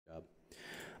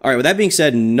All right, with that being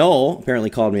said, Noel apparently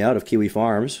called me out of Kiwi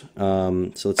Farms. So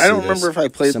let's see. I don't remember if I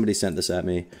played. Somebody sent this at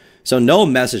me. So Noel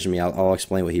messaged me. I'll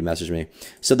explain what he messaged me.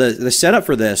 So the setup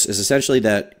for this is essentially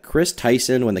that Chris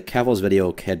Tyson, when the Keffels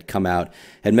video had come out,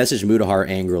 had messaged Mutahar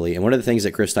angrily. And one of the things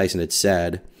that Chris Tyson had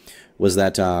said was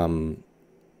that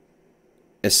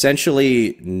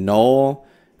essentially Noel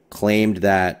claimed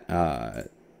that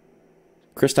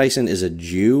Chris Tyson is a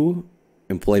Jew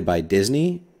employed by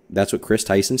Disney. That's what Chris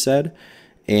Tyson said.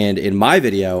 And in my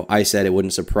video, I said it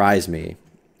wouldn't surprise me.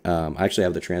 I actually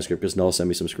have the transcript because Noel sent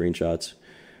me some screenshots.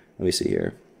 Let me see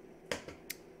here.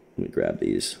 Let me grab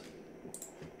these.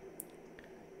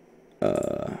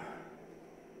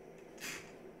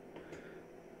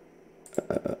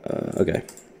 Okay.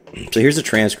 So here's the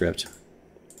transcript.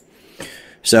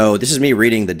 So this is me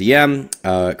reading the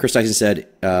DM. Chris Tyson said,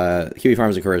 Kiwi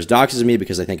Farms encouraged doxes me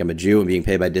because I think I'm a Jew and being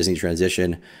paid by Disney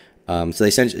transition. So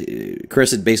they sent,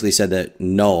 Chris had basically said that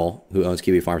Noel, who owns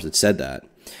Kiwi Farms, had said that.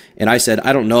 And I said,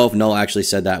 I don't know if Noel actually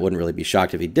said that. Wouldn't really be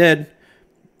shocked if he did.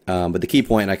 But the key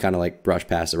point, and I kind of like brushed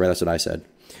past it, right? That's what I said.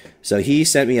 So he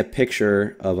sent me a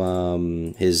picture of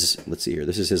his, let's see here.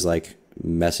 This is his like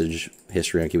message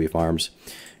history on Kiwi Farms.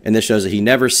 And this shows that he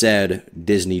never said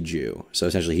Disney Jew. So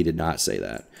essentially he did not say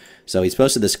that. So he's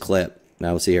posted this clip.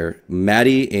 Now let's see here.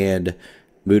 Maddie and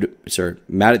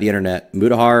Matt at the internet,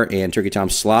 Mutahar and Turkey Tom,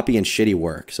 sloppy and shitty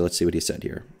work. So let's see what he said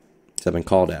here. So I've been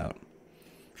called out.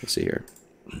 Let's see here.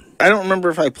 I don't remember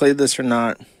if I played this or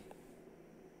not.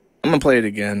 I'm going to play it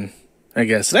again, I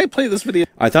guess. Did I play this video?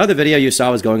 I thought the video you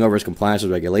saw was going over his compliance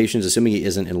with regulations, assuming he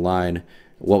isn't in line.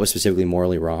 What was specifically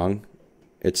morally wrong?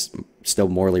 It's still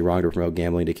morally wrong to promote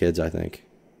gambling to kids, I think.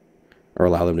 Or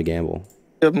allow them to gamble.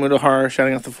 Mutahar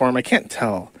shouting out the forum. I can't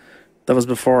tell. That was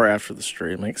before or after the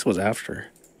stream. I guess it was after.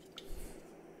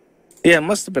 Yeah, it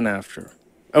must have been after.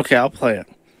 Okay, I'll play it.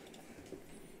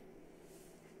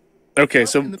 Okay,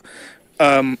 so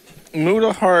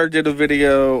Mutahar did a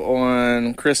video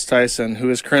on Chris Tyson,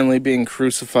 who is currently being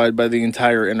crucified by the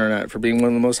entire internet for being one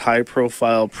of the most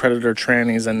high-profile predator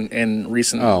trannies in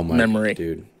recent memory.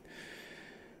 Dude.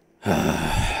 Gonna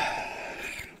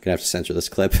have to censor this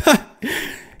clip. Gonna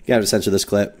have to censor this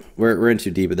clip. We're in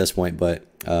too deep at this point, but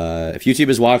if YouTube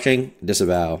is watching,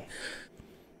 disavow.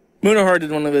 Mutahar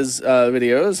did one of his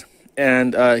videos,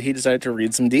 and he decided to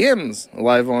read some DMs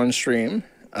live on stream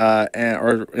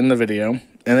or in the video,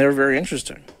 and they were very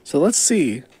interesting. So let's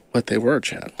see what they were,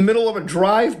 Chad. In the middle of a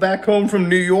drive back home from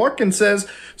New York and says,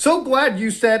 so glad you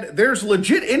said there's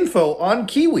legit info on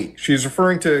Kiwi. She's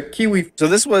referring to Kiwi. So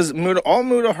this was all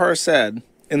Mutahar said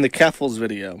in the Keffels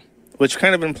video, which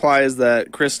kind of implies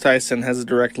that Chris Tyson has a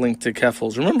direct link to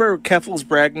Keffels. Remember Keffels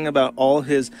bragging about all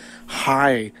his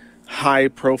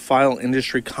high-profile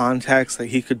industry contacts that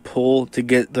he could pull to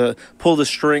get pull the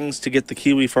strings to get the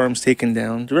Kiwi Farms taken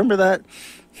down? Do you remember that?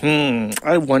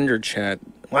 I wonder, Chad.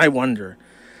 I wonder.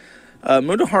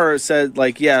 Mutahar said,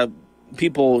 like, yeah,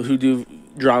 people who do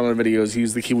drama videos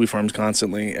use the Kiwi Farms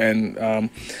constantly, and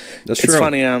it's true.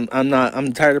 Funny.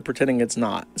 I'm tired of pretending it's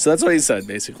not. So that's what he said,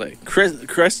 basically.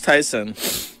 Chris Tyson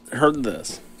heard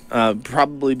this,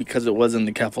 probably because it was in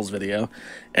the Keffels video,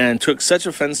 and took such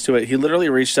offense to it, he literally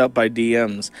reached out by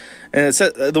DMs. And it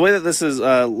said, the way that this is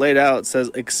laid out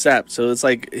says accept. So it's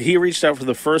like he reached out for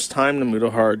the first time to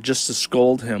Mutahar just to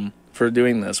scold him for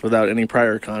doing this without any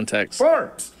prior context.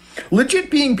 Farms. Legit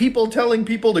being people telling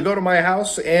people to go to my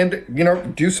house and, you know,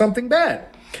 do something bad.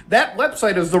 That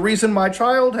website is the reason my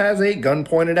child has a gun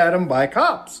pointed at him by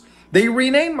cops. They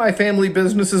rename my family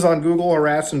businesses on Google,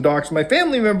 harass and dox my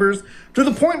family members to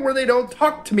the point where they don't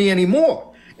talk to me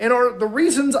anymore, and are the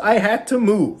reasons I had to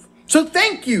move. So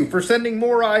thank you for sending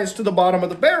more eyes to the bottom of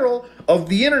the barrel of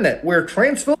the internet, where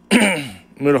transfer...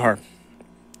 Mutahar,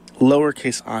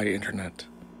 lowercase I internet.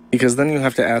 Because then you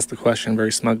have to ask the question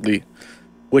very smugly,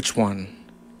 which one?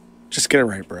 Just get it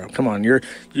right, bro. Come on, you're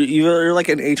like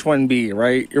an H1B,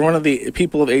 right? You're one of the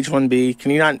people of H1B.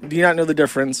 Do you not know the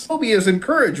difference? Phobia is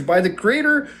encouraged by the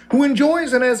creator who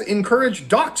enjoys and has encouraged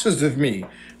doxes of me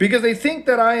because they think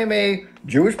that I am a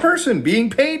Jewish person being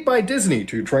paid by Disney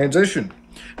to transition.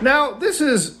 Now, this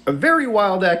is a very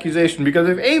wild accusation because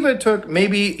if Ava took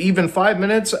maybe even 5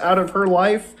 minutes out of her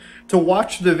life to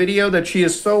watch the video that she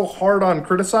is so hard on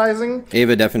criticizing...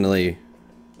 Ava definitely...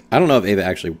 I don't know if Ava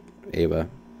actually... Ava...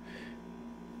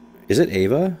 Is it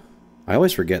Ava? I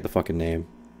always forget the fucking name.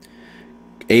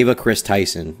 Ava Chris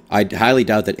Tyson. I highly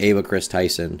doubt that Ava Chris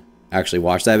Tyson actually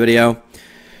watched that video.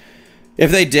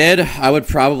 If they did, I would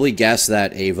probably guess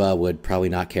that Ava would probably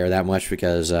not care that much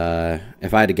because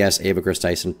if I had to guess, Ava Chris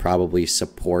Tyson probably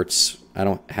supports I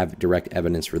don't have direct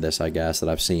evidence for this, I guess, that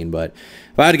I've seen. But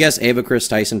if I had to guess, Ava Chris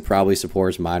Tyson probably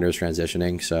supports minors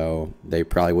transitioning, so they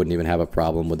probably wouldn't even have a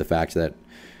problem with the fact that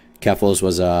Keffels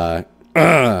was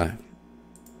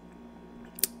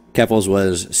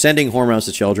sending hormones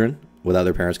to children without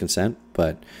their parents' consent.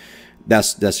 But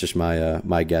that's just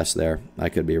my guess there. I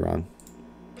could be wrong.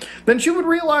 Then she would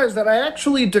realize that I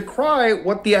actually decry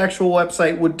what the actual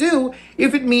website would do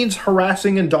if it means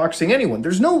harassing and doxing anyone.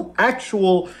 There's no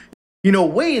actual,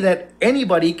 way that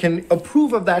anybody can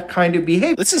approve of that kind of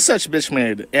behavior. This is such bitch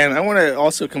made, and I want to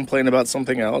also complain about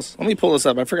something else. Let me pull this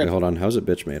up. I forgot. Wait, hold on. How's it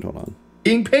bitch made? Hold on.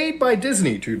 Being paid by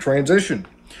Disney to transition.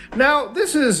 Now,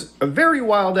 this is a very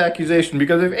wild accusation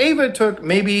because if Ava took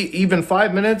maybe even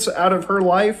 5 minutes out of her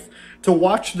life to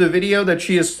watch the video that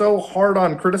she is so hard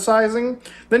on criticizing,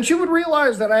 then she would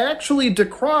realize that I actually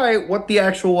decry what the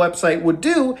actual website would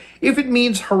do if it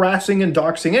means harassing and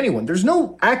doxing anyone. There's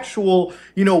no actual,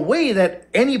 way that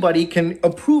anybody can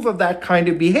approve of that kind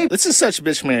of behavior. This is such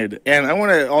bitch made, and I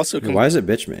want to also Why is it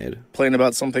bitch made? complain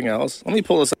about something else. Let me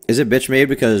pull this up. Is it bitch made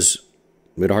because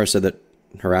Mutahar said that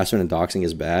harassment and doxing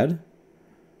is bad?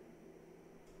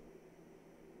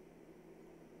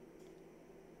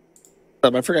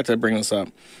 I forgot to bring this up.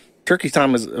 Turkey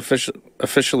Tom has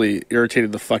officially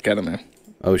irritated the fuck out of me.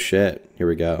 Oh shit, here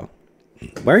we go.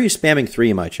 Why are you spamming 3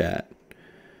 in my chat?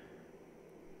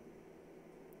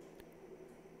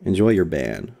 Enjoy your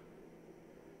ban.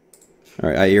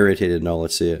 Alright, I irritated no,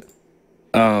 let's see it.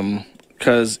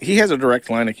 Because he has a direct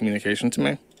line of communication to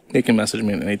me. He can message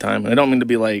me at any time. And I don't mean to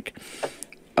be like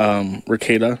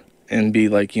Ricada and be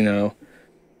like,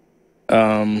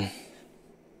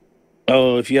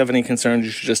 oh, if you have any concerns,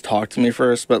 you should just talk to me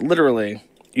first. But literally,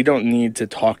 you don't need to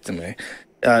talk to me.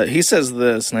 He says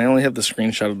this, and I only have the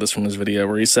screenshot of this from his video,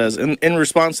 where he says, in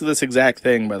response to this exact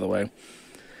thing, by the way,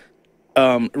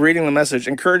 reading the message,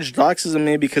 encourage doxes of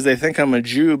me because they think I'm a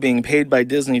Jew being paid by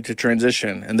Disney to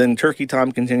transition. And then Turkey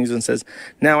Tom continues and says,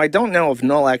 now, I don't know if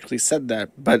Null actually said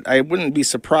that, but I wouldn't be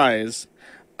surprised.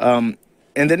 And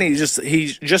then he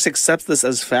just accepts this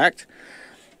as fact.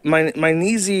 My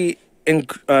kneesy in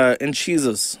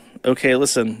Jesus. Okay,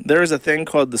 listen. There is a thing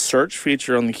called the search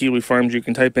feature on the Kiwi Farms. You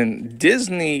can type in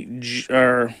Disney,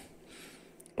 or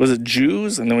was it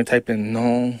Jews? And then we type in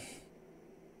no.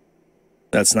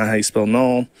 That's not how you spell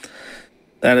no.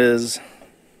 That is,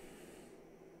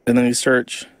 and then you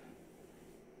search.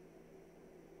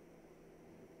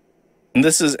 And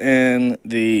this is in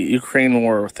the Ukraine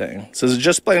war thing. It says,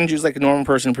 just blame Jews like a normal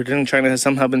person, pretending China has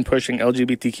somehow been pushing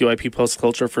LGBTQIP plus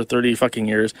culture for 30 fucking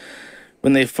years.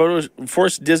 When they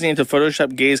forced Disney to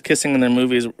Photoshop gays kissing in their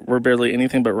movies, were barely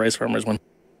anything but rice farmers when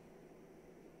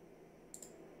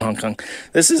Hong Kong.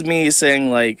 This is me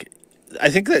saying, like, I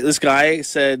think that this guy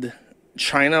said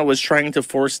China was trying to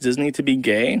force Disney to be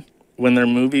gay when their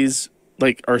movies,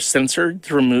 like, are censored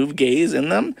to remove gays in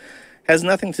them. Has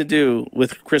nothing to do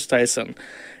with Chris Tyson.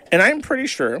 And I'm pretty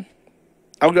sure,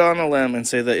 I'll go on a limb and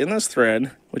say that in this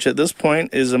thread, which at this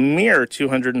point is a mere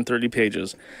 230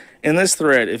 pages, in this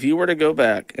thread, if you were to go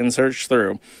back and search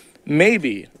through,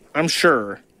 maybe, I'm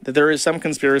sure, that there is some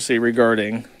conspiracy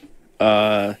regarding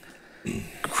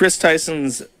Chris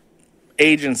Tyson's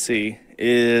agency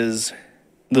is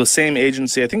the same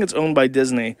agency, I think it's owned by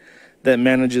Disney, that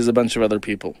manages a bunch of other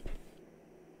people.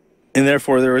 And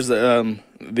therefore, there is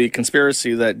the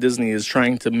conspiracy that Disney is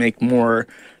trying to make more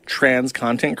trans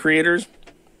content creators.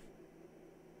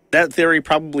 That theory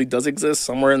probably does exist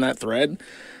somewhere in that thread,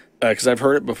 because I've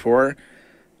heard it before.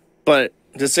 But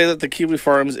to say that the Kiwi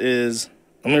Farms is...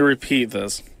 Let me repeat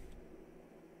this.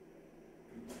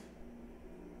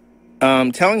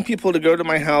 Telling people to go to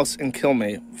my house and kill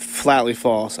me. Flatly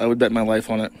false. I would bet my life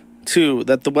on it. 2,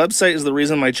 that the website is the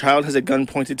reason my child has a gun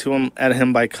pointed to him at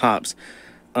him by cops.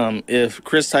 If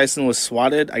Chris Tyson was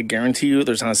swatted, I guarantee you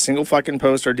there's not a single fucking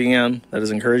post or DM that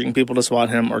is encouraging people to swat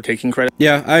him or taking credit.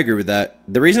 Yeah, I agree with that.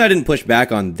 The reason I didn't push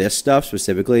back on this stuff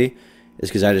specifically is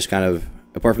because I just kind of,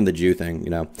 apart from the Jew thing,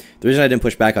 the reason I didn't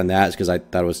push back on that is because I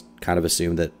thought it was kind of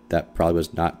assumed that that probably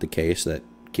was not the case, that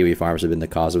Kiwi Farms had been the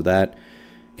cause of that.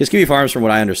 Because Kiwi Farms, from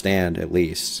what I understand, at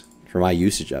least, from my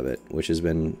usage of it, which has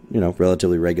been,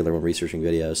 relatively regular when researching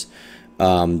videos,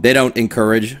 they don't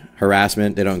encourage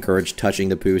harassment. They don't encourage touching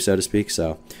the poo, so to speak.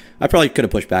 So I probably could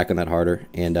have pushed back on that harder.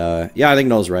 And yeah, I think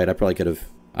Noel's right.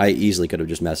 I easily could have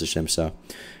just messaged him. So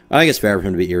I think it's fair for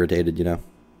him to be irritated,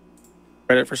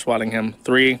 Credit for swatting him.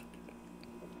 3,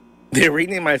 they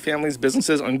renamed my family's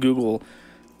businesses on Google.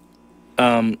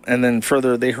 And then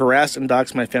further, they harassed and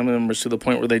doxed my family members to the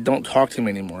point where they don't talk to me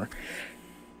anymore.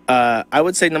 I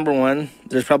would say, number 1,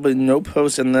 there's probably no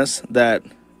post in this that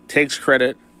takes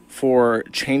credit for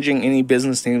changing any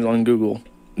business names on Google.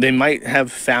 They might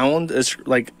have found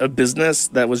a business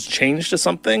that was changed to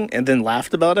something and then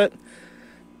laughed about it.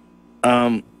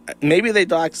 Maybe they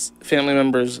dox family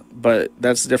members, but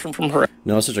that's different from her.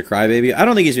 No, such a crybaby. I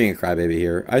don't think he's being a crybaby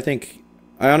here.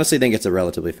 I honestly think it's a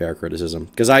relatively fair criticism.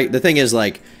 Because the thing is,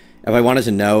 like, if I wanted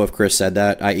to know if Chris said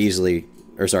that,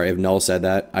 if Null said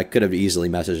that, I could have easily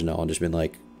messaged Null and just been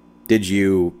like, did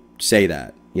you say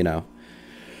that? You know?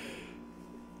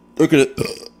 I could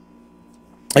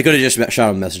have just shot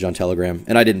him a message on Telegram,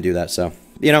 and I didn't do that, so,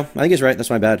 you know, I think he's right. That's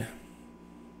my bad.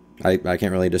 I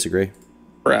can't really disagree.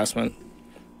 Harassment.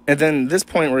 And then this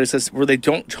point where he says, where they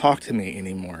don't talk to me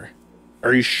anymore.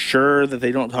 Are you sure that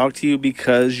they don't talk to you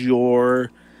because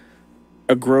you're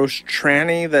a gross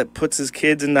tranny that puts his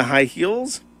kids into high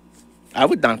heels? I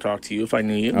would not talk to you if I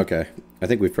knew you. Okay. I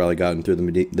think we've probably gotten through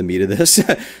the meat of this.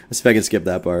 Let's see if I can skip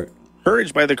that part.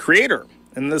 Encouraged by the creator.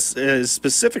 And this is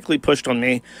specifically pushed on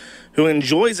me, who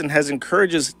enjoys and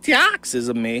encourages taxes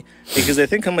of me because I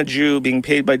think I'm a Jew being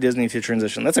paid by Disney to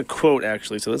transition. That's a quote,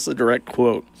 actually. So this is a direct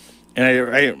quote.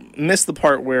 And I missed the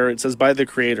part where it says by the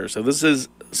creator. So this is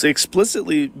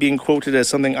explicitly being quoted as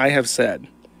something I have said.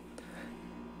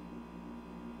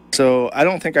 So I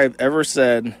don't think I've ever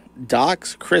said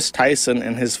dox Chris Tyson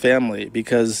and his family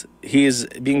because he is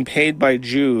being paid by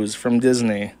Jews from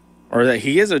Disney, or that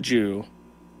he is a Jew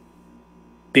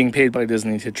being paid by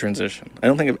Disney to transition. I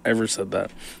don't think I've ever said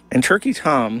that. And Turkey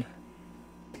Tom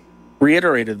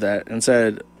reiterated that and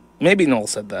said, maybe Noel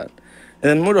said that. And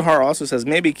then Mutahar also says,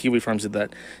 maybe Kiwi Farms did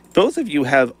that. Both of you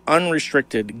have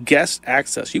unrestricted guest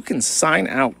access. You can sign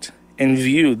out and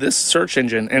view this search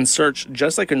engine and search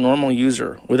just like a normal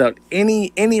user without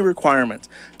any requirements.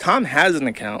 Tom has an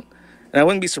account, and I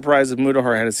wouldn't be surprised if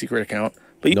Mutahar had a secret account.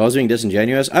 But Noel's being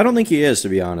disingenuous? I don't think he is, to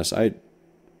be honest. I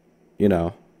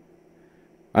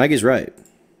think he's right.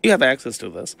 You have access to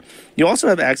this. You also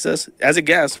have access, as a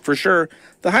guest, for sure,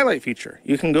 the highlight feature.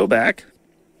 You can go back.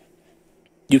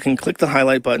 You can click the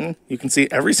highlight button. You can see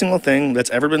every single thing that's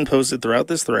ever been posted throughout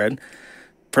this thread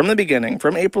from the beginning,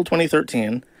 from April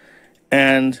 2013.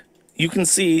 And you can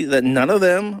see that none of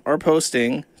them are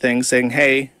posting things saying,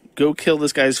 hey, go kill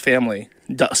this guy's family,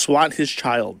 swat his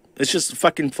child. It's just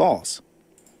fucking false.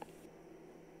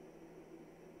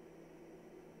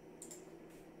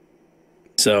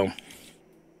 So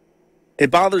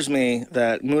it bothers me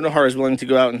that Mutahar is willing to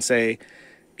go out and say,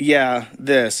 yeah,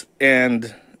 this,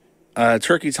 and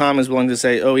Turkey Tom is willing to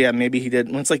say, oh yeah, maybe he did.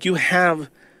 When it's like, you have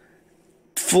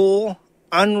full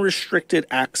unrestricted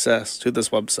access to this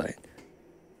website,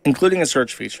 including a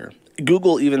search feature.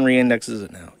 Google even reindexes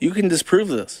it now. You can disprove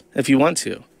this if you want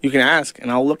to. You can ask,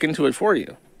 and I'll look into it for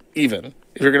you, even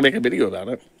if you're going to make a video about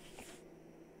it.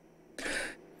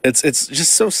 It's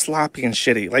just so sloppy and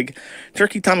shitty. Like,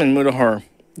 Turkey Tom and Mutahar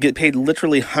get paid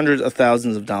literally hundreds of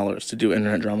thousands of dollars to do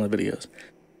internet drama videos.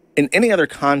 In any other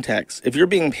context, if you're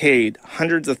being paid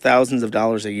hundreds of thousands of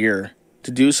dollars a year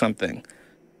to do something,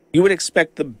 you would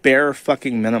expect the bare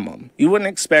fucking minimum. You wouldn't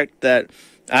expect that,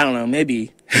 I don't know,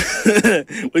 maybe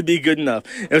would be good enough.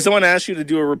 If someone asked you to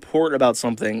do a report about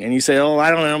something and you say, oh, I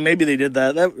don't know, maybe they did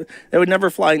that, that would never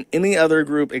fly in any other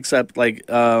group except, like,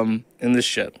 in this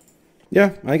shit.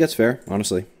 Yeah, I think that's fair,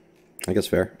 honestly. I think it's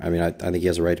fair. I mean, I think he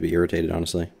has a right to be irritated,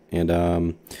 honestly. And,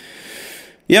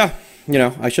 yeah, you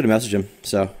know, I should have messaged him.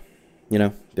 So, you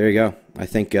know, there you go. I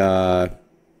think Noel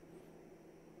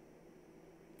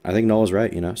is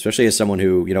right, you know, especially as someone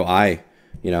who, I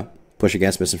push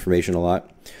against misinformation a lot.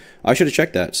 I should have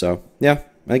checked that. So, yeah,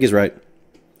 I think he's right.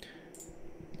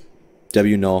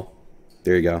 W. Noel.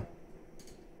 There you go.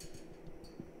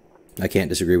 I can't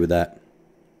disagree with that.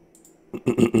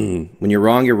 When you're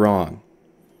wrong, you're wrong.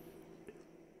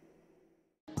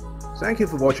 Thank you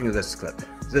for watching this clip.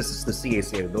 This is the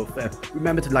CAC.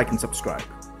 Remember to like and subscribe.